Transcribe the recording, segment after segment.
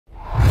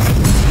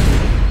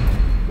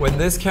When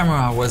this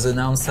camera was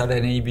announced at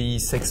NAB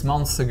 6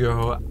 months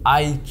ago,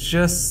 I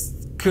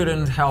just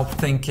couldn't help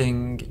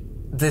thinking,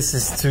 this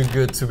is too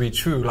good to be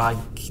true, like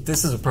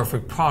this is a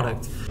perfect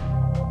product.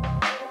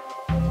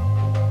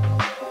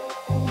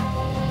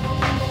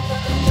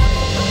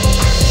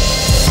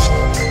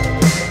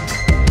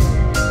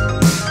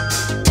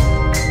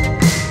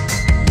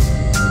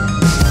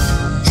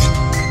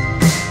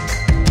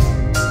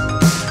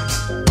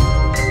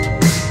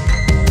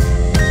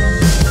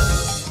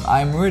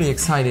 I'm really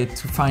excited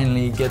to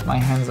finally get my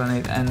hands on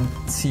it and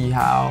see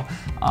how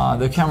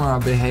the camera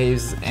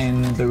behaves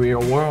in the real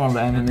world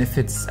and if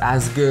it's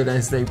as good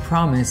as they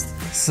promised.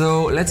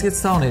 So let's get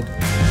started.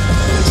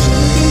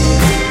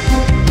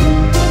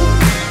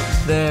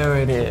 There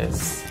it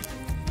is.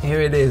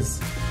 Here it is.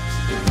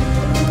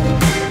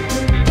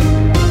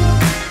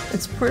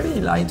 It's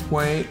pretty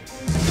lightweight.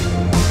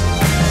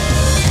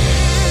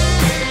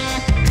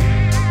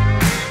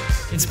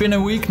 It's been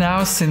a week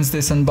now since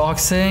this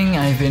unboxing.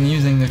 I've been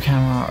using the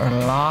camera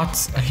a lot.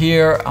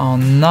 Here are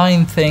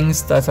 9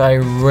 things that I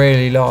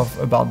really love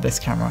about this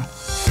camera.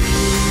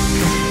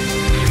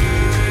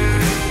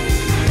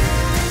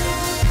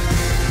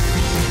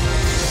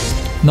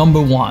 Number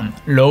 1,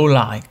 low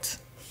light.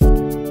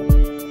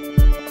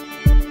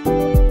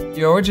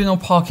 The original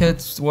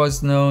Pocket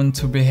was known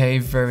to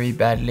behave very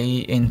badly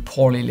in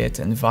poorly lit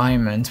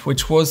environment,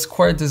 which was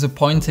quite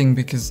disappointing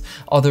because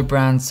other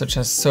brands such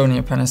as Sony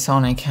or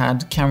Panasonic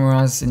had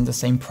cameras in the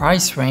same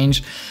price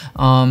range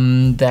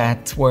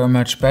that were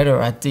much better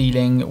at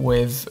dealing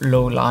with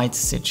low light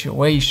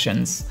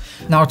situations.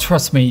 Now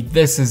trust me,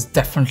 this is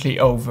definitely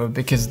over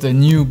because the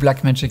new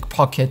Blackmagic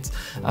Pocket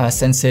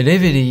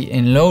sensitivity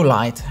in low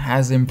light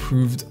has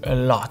improved a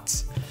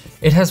lot.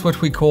 It has what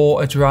we call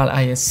a dual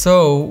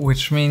ISO,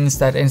 which means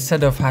that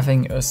instead of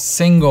having a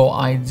single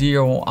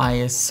ideal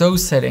ISO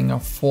setting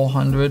of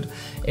 400,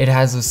 it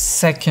has a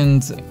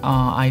second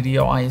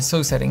ideal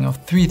ISO setting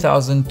of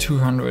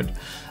 3200,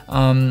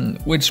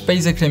 which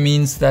basically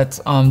means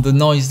that the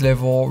noise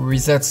level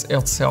resets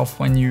itself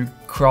when you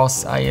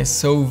cross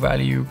ISO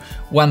value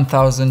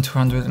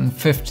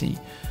 1250.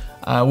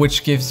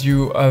 Which gives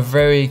you a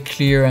very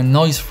clear and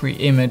noise-free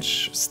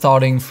image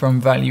starting from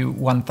value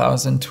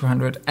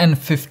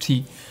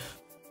 1250.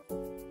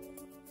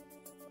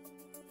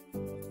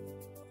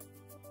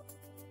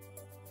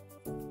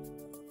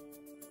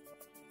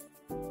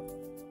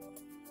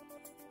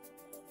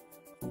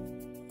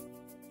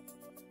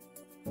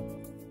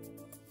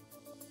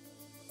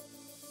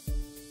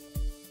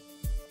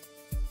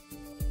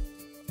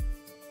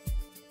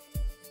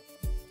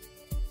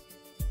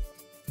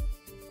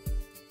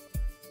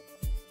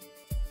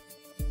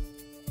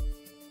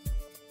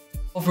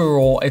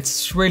 Overall,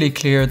 it's really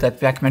clear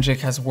that Blackmagic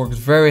has worked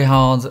very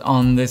hard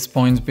on this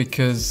point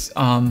because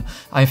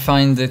I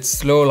find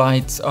its low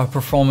light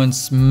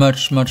performance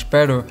much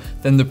better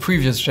than the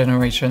previous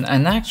generation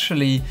and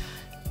actually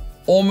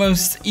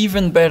almost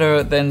even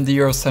better than the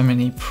Ursa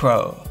Mini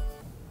Pro.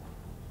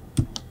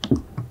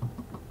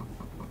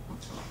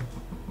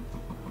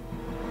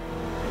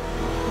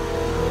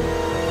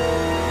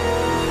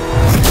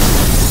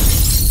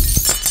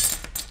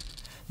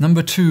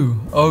 Number 2,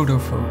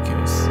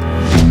 autofocus.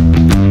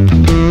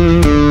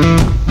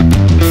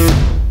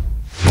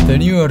 The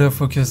new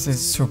autofocus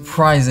is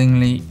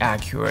surprisingly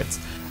accurate.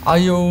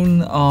 I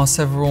own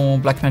several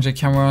Blackmagic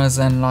cameras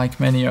and like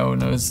many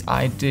owners,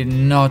 I did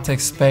not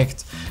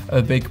expect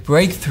a big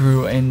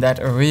breakthrough in that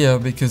area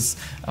because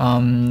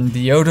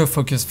the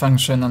autofocus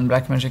function on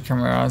Blackmagic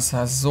cameras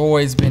has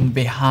always been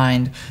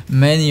behind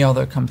many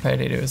other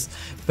competitors.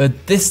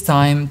 But this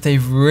time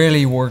they've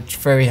really worked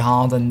very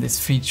hard on this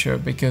feature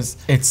because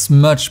it's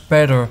much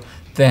better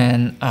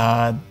than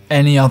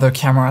any other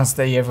cameras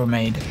they ever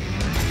made.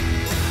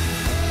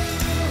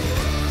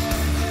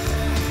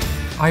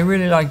 I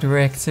really like the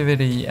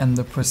reactivity and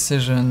the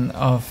precision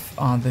of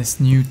this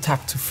new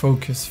tap to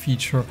focus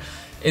feature.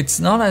 It's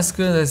not as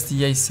good as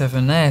the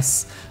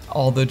A7S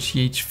or the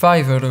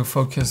GH5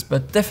 autofocus,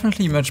 but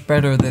definitely much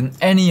better than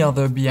any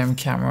other BM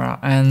camera,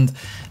 and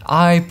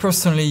I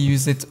personally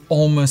use it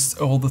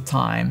almost all the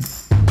time.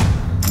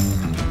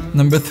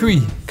 Number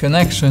 3,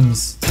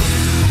 connections.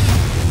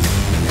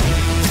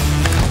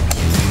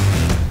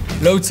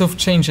 Loads of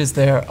changes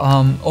there.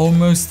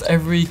 Almost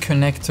every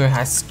connector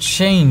has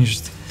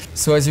changed.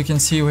 So as you can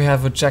see, we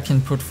have a jack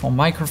input for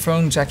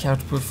microphone, jack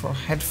output for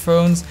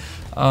headphones,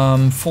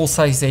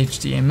 full-size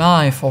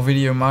HDMI for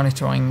video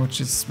monitoring, which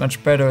is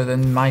much better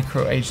than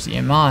micro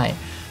HDMI.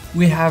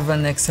 We have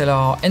an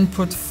XLR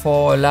input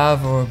for a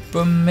lav or a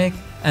boom mic,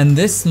 and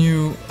this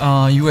new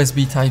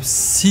USB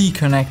Type-C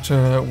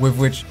connector with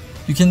which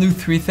you can do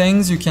 3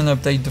 things. You can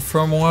update the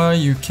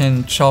firmware, you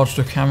can charge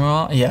the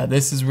camera, yeah,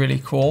 this is really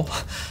cool,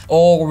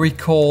 or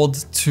record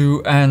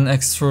to an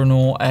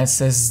external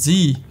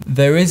SSD.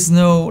 There is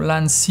no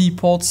LAN C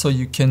port, so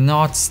you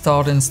cannot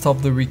start and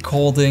stop the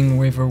recording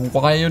with a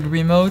wired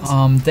remote.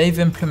 They've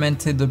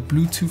implemented a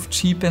Bluetooth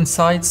chip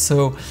inside,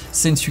 so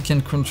since you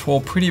can control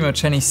pretty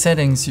much any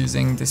settings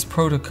using this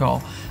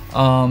protocol,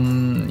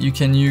 You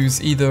can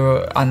use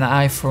either an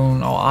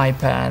iPhone or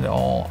iPad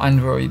or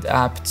Android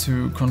app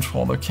to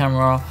control the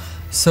camera.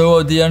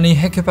 So the only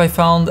hiccup I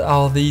found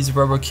are these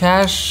rubber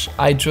cache.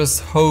 I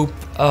just hope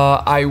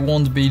I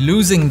won't be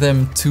losing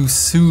them too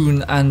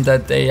soon and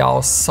that they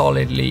are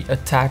solidly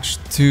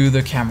attached to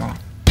the camera.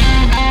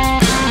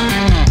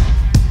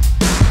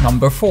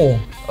 Number 4,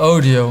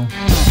 audio.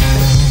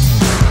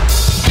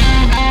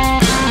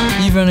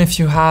 Even if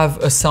you have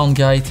a sound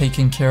guy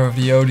taking care of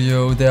the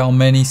audio, there are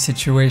many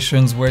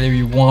situations where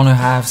you want to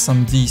have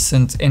some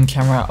decent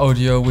in-camera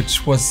audio,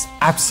 which was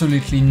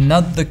absolutely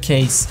not the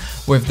case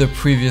with the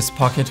previous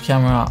pocket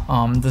camera.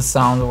 The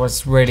sound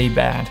was really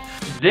bad.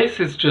 This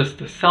is just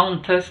a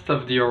sound test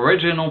of the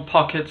original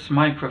Pocket's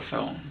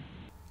microphone.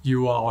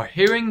 You are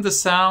hearing the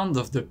sound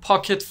of the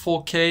Pocket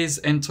 4K's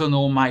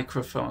internal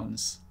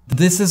microphones.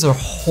 This is a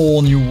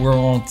whole new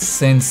world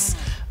since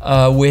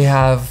we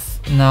have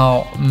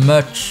now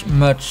much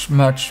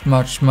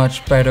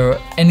better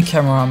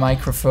in-camera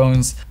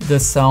microphones. The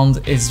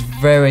sound is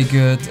very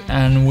good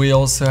and we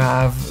also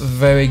have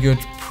very good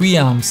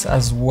preamps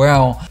as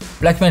well.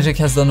 Blackmagic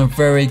has done a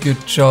very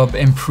good job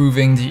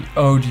improving the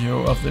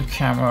audio of the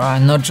camera,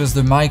 and not just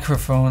the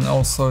microphone,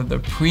 also the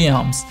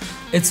preamps.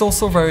 It's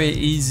also very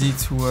easy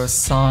to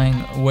assign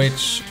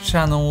which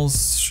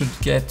channels should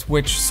get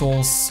which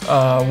source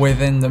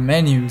within the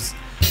menus.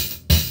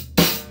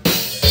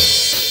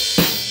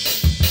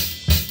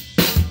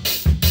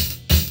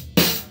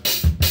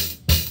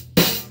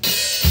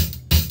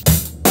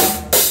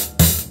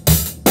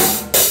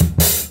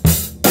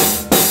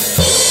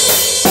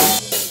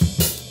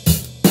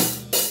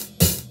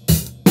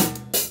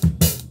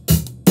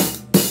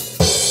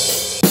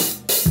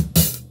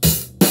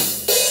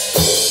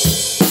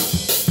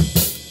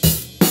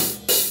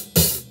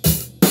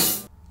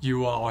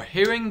 You are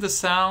hearing the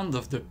sound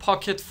of the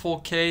Pocket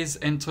 4K's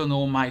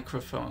internal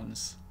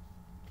microphones.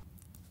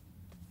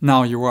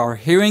 Now you are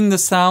hearing the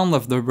sound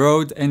of the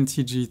Rode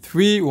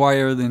NTG3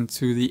 wired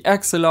into the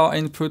XLR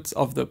input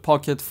of the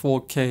Pocket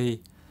 4K.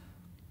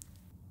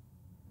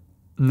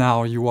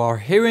 Now you are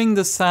hearing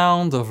the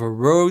sound of a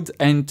Rode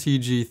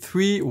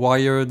NTG3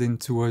 wired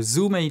into a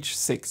Zoom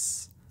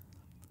H6.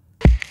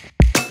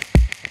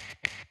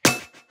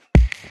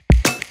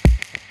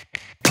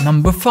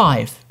 Number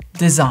 5.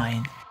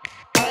 Design.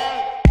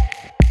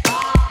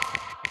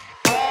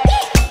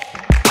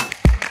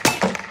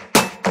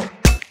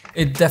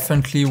 It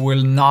definitely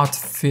will not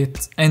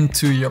fit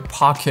into your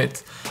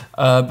pocket,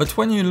 but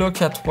when you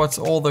look at what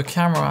all the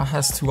camera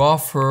has to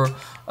offer,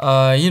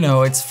 you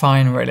know, it's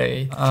fine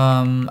really.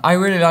 I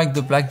really like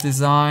the black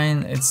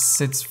design. It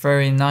sits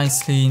very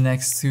nicely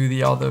next to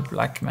the other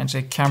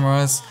Blackmagic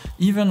cameras.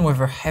 Even with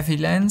a heavy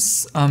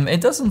lens, it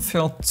doesn't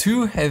feel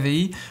too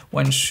heavy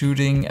when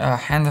shooting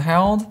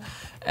handheld.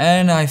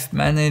 And I've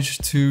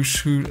managed to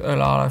shoot a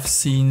lot of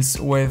scenes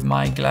with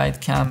my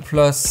glide cam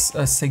plus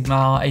a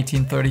Sigma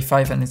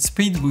 1835 and its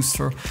speed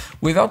booster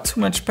without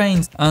too much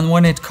pain. And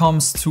when it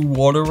comes to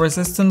water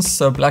resistance,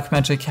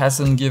 Blackmagic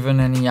hasn't given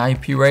any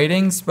IP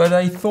ratings, but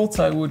I thought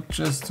I would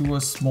just do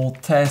a small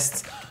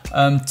test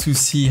to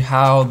see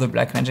how the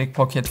Blackmagic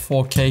Pocket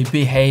 4K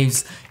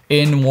behaves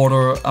in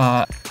water.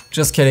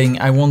 Just kidding,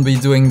 I won't be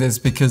doing this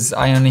because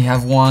I only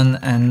have one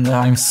and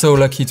I'm so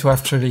lucky to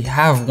actually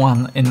have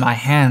one in my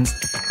hands.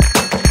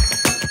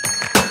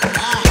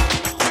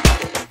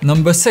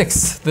 Number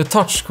 6, the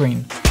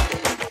touchscreen.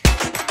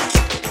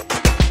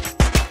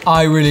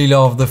 I really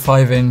love the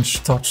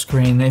 5-inch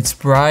touchscreen. It's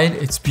bright,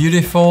 it's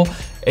beautiful,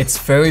 it's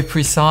very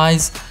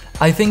precise.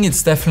 I think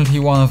it's definitely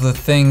one of the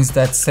things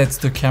that sets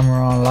the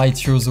camera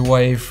light years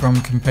away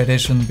from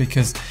competition,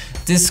 because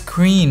this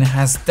screen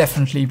has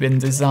definitely been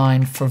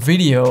designed for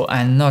video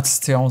and not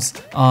stills.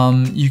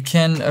 You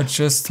can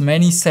adjust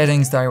many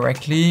settings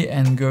directly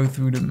and go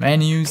through the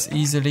menus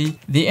easily.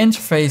 The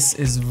interface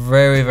is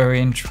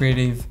very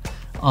intuitive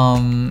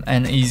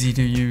and easy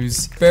to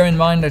use. Bear in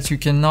mind that you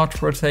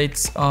cannot rotate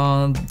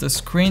the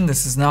screen.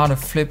 This is not a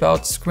flip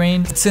out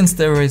screen. Since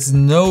there is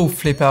no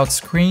flip out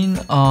screen,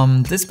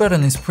 this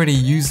button is pretty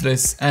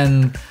useless,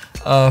 and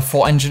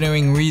for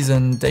engineering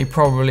reason they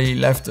probably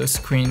left the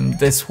screen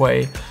this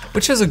way,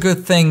 which is a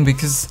good thing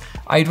because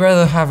I'd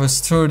rather have a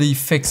sturdy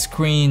fixed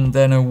screen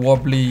than a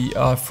wobbly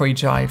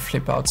fragile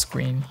flip out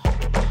screen.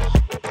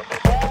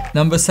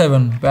 Number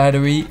 7,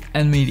 battery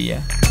and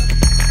media.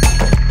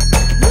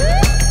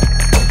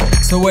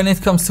 So when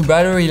it comes to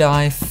battery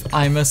life,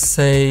 I must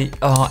say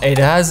it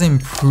has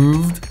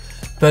improved,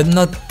 but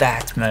not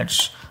that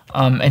much.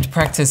 In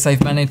practice,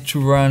 I've managed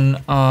to run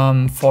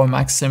for a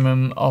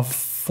maximum of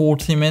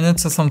 40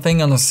 minutes or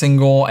something on a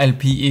single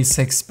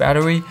LP-E6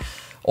 battery.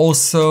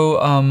 Also,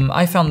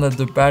 I found that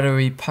the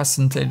battery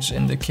percentage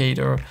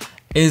indicator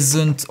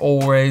isn't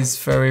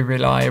always very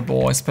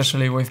reliable,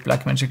 especially with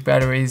Blackmagic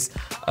batteries.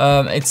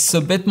 It's a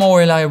bit more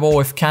reliable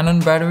with Canon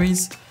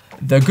batteries.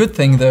 The good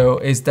thing though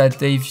is that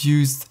they've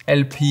used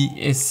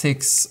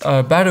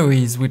LPA6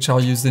 batteries, which are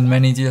used in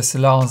many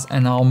DSLRs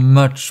and are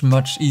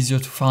much easier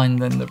to find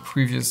than the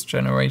previous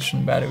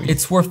generation battery.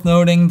 It's worth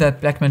noting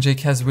that Blackmagic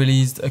has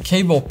released a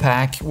cable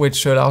pack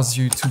which allows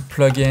you to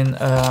plug in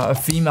a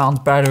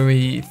V-mount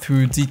battery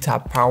through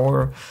D-tap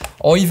power,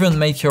 or even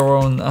make your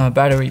own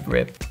battery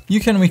grip. You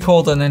can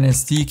record on an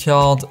SD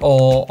card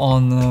or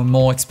on a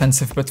more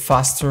expensive but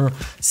faster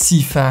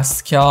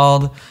CFast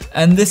card,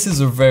 and this is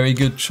a very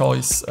good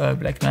choice,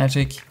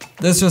 Blackmagic.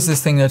 There's just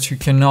this thing that you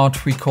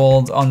cannot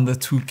record on the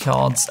two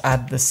cards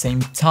at the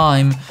same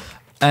time,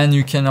 and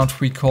you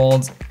cannot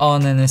record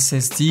on an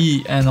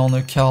SSD and on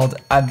a card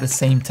at the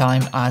same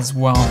time as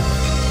well.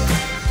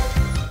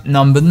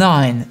 Number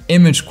 9,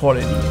 image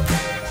quality.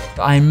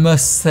 I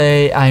must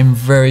say I'm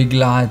very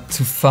glad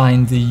to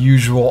find the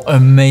usual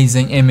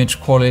amazing image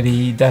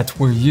quality that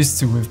we're used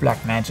to with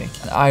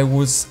Blackmagic. I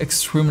was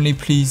extremely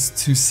pleased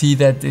to see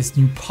that this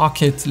new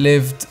Pocket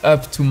lived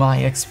up to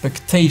my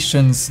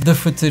expectations. The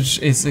footage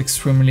is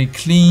extremely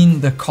clean,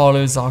 the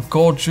colors are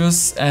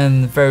gorgeous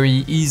and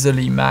very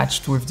easily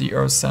matched with the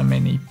Ursa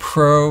Mini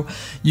Pro.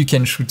 You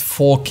can shoot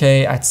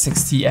 4K at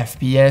 60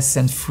 FPS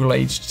and Full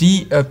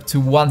HD up to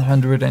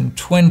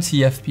 120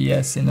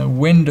 FPS in a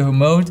window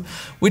mode,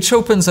 which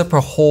opens up a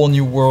whole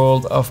new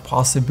world of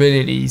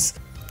possibilities.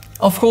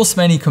 Of course,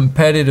 many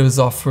competitors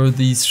offer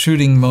these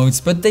shooting modes,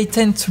 but they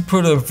tend to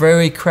put a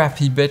very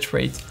crappy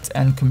bitrate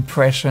and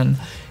compression.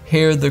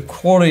 Here, the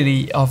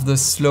quality of the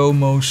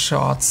slow-mo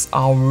shots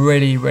are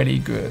really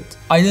good.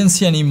 I didn't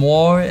see any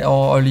more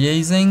or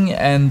aliasing,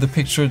 and the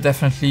picture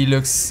definitely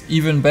looks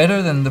even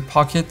better than the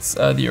Pocket,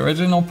 the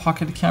original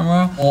Pocket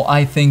camera. Or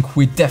I think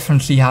we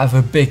definitely have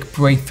a big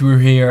breakthrough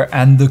here,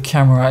 and the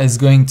camera is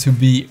going to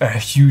be a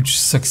huge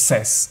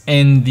success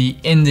in the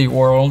indie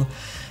world.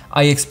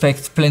 I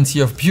expect plenty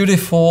of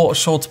beautiful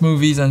short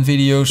movies and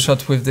videos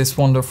shot with this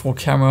wonderful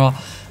camera.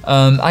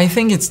 I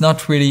think it's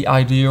not really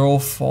ideal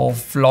for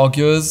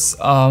vloggers,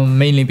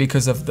 mainly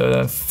because of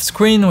the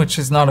screen, which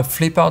is not a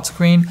flip out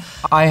screen.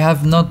 I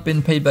have not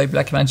been paid by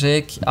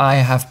Blackmagic. I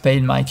have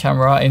paid my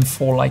camera in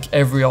full like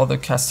every other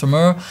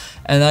customer,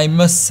 and I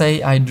must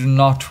say I do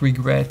not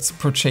regret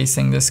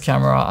purchasing this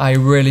camera. I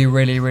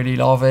really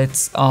love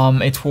it.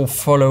 It will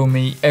follow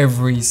me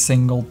every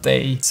single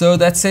day. So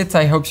that's it.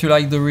 I hope you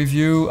liked the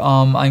review.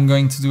 I'm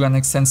going to do an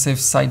extensive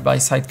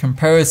side-by-side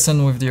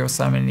comparison with the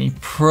Ursa Mini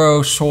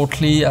Pro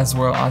shortly, as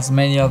well as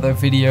many other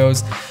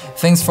videos.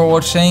 Thanks for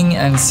watching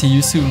and see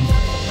you soon.